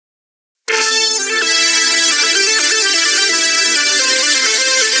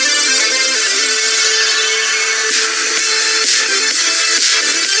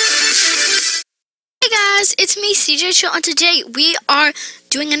it's me, CJCHILL, and today we are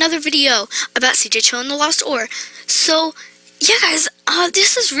doing another video about CJCHILL and the Lost Ore. So, yeah guys,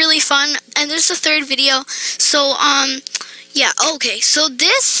 this is really fun, and there's a third video. So, yeah, okay, so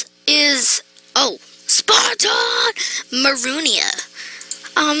this is, Spartan Marunia.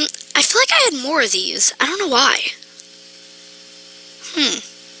 I feel like I had more of these. I don't know why.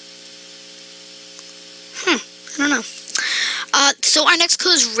 I don't know. So our next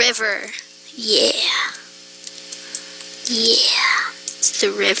clue is river. Yeah. It's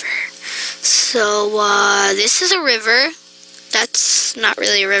the river. So, this is a river. That's not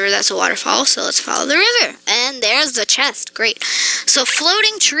really a river, that's a waterfall. So let's follow the river. And there's the chest. Great. So,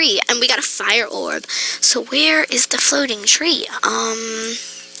 floating tree. And we got a fire orb. So, where is the floating tree?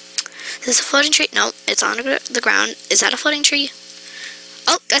 Is this a floating tree? No, it's on the ground. Is that a floating tree?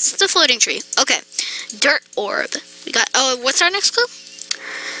 Oh, that's the floating tree. Okay. Dirt orb. We got, what's our next clue?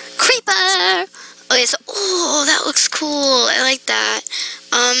 Creeper! Okay, so, that looks cool. I like that.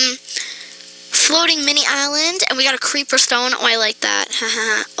 Floating mini island, and we got a creeper stone. Oh, I like that.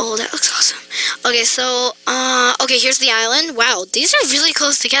 Oh, that looks awesome. Okay, so, okay, here's the island. Wow, these are really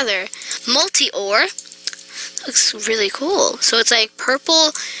close together. Multi-ore. Looks really cool. So it's like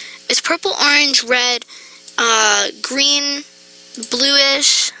purple, it's purple, orange, red, green,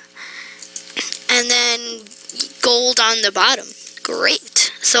 bluish, and then gold on the bottom.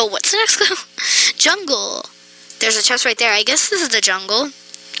 Great. So what's the next clue? Jungle. There's a chest right there. I guess this is the jungle.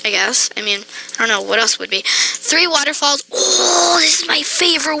 I guess. I mean, I don't know. What else would be? 3 waterfalls. Oh, this is my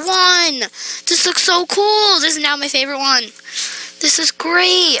favorite one. This looks so cool. This is now my favorite one. This is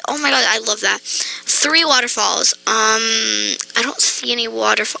great. Oh my god, I love that. 3 waterfalls. I don't see any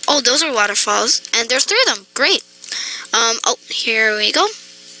waterfalls. Oh, those are waterfalls. And there's 3 of them. Great. Oh, here we go.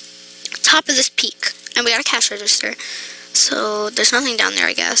 Top of this peak. And we got a cash register. So, there's nothing down there,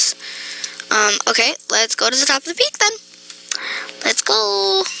 I guess. Okay, let's go to the top of the peak then. Let's go.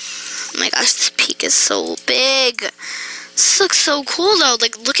 Oh my gosh, this peak is so big. This looks so cool though.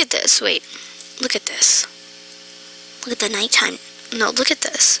 Like, look at this. Wait. Look at this. Look at the nighttime. No, look at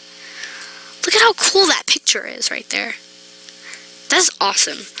this. Look at how cool that picture is right there. That's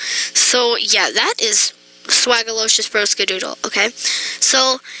awesome. So, yeah, that is Swagalocious Broskadoodle, okay?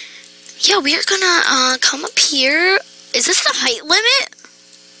 So, yeah, we're gonna come up here. Is this the height limit?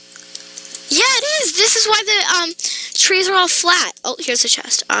 Yeah, it is. This is why the trees are all flat. Oh, here's the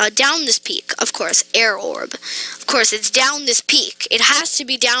chest. Down this peak, of course. Air orb. Of course, it's down this peak. It has to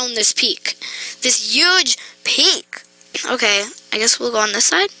be down this peak. This huge peak. Okay, I guess we'll go on this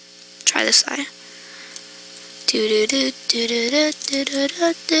side. Try this side.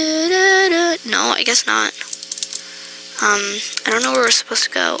 No, I guess not. I don't know where we're supposed to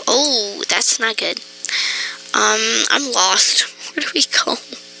go. Oh, that's not good. I'm lost. Where do we go?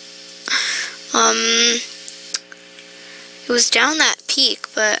 It was down that peak,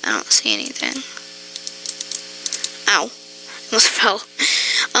 but I don't see anything. Ow. Almost fell.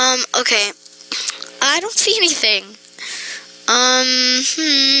 Okay. I don't see anything. I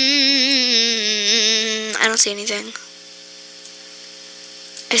don't see anything.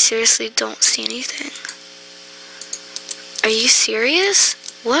 I seriously don't see anything. Are you serious?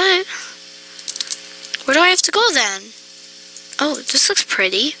 What? Where do I have to go then? Oh, this looks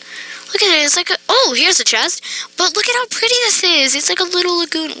pretty. Look at it. It's like a... Oh, here's the chest. But look at how pretty this is. It's like a little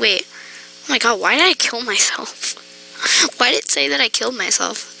lagoon. Wait. Oh my god, why did I kill myself? Why did it say that I killed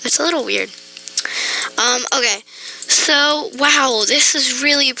myself? That's a little weird. Okay. So, wow, this is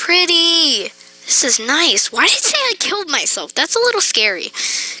really pretty. This is nice. Why did it say I killed myself? That's a little scary.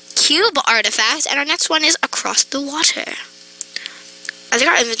 Cube artifact. And our next one is across the water. I think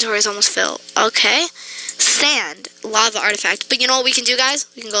our inventory is almost filled. Okay. Sand. Lava artifact. But you know what we can do, guys?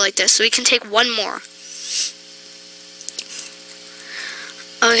 We can go like this. So we can take one more.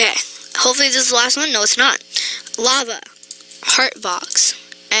 Okay. Hopefully this is the last one. No, it's not. Lava. Heart box.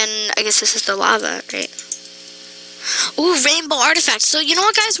 And I guess this is the lava, right? Ooh, rainbow artifact. So you know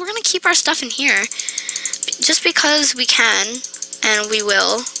what, guys? We're going to keep our stuff in here. Just because we can. And we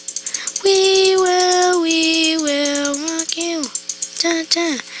will. We will rock you. Dun,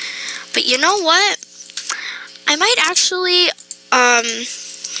 dun. But you know what? I might actually, how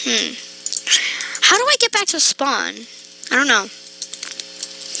do I get back to spawn? I don't know.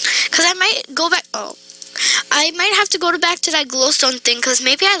 Because I might go back, I might have to go back to that glowstone thing, because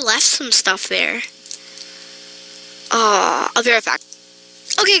maybe I left some stuff there. I'll be right back.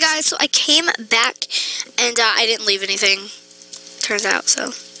 Okay, guys, so I came back, and I didn't leave anything, turns out,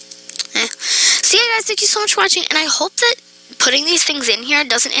 so, So yeah, guys, thank you so much for watching, and I hope that putting these things in here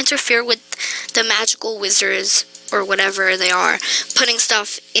doesn't interfere with the magical wizards or whatever they are putting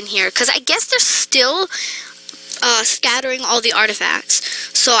stuff in here, because I guess there's still scattering all the artifacts.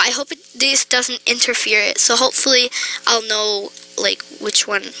 So I hope this doesn't interfere it. So hopefully I'll know like which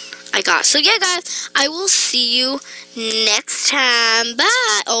one I got. So yeah, guys, I will see you next time.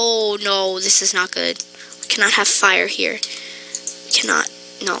 Bye. Oh no, this is not good. We cannot have fire here. Cannot.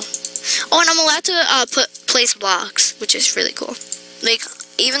 No. Oh, and I'm allowed to place blocks, which is really cool. Like,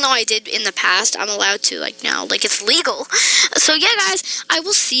 even though I did in the past, I'm allowed to, like, now. Like, it's legal. So, yeah, guys, I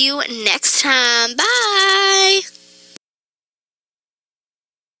will see you next time. Bye!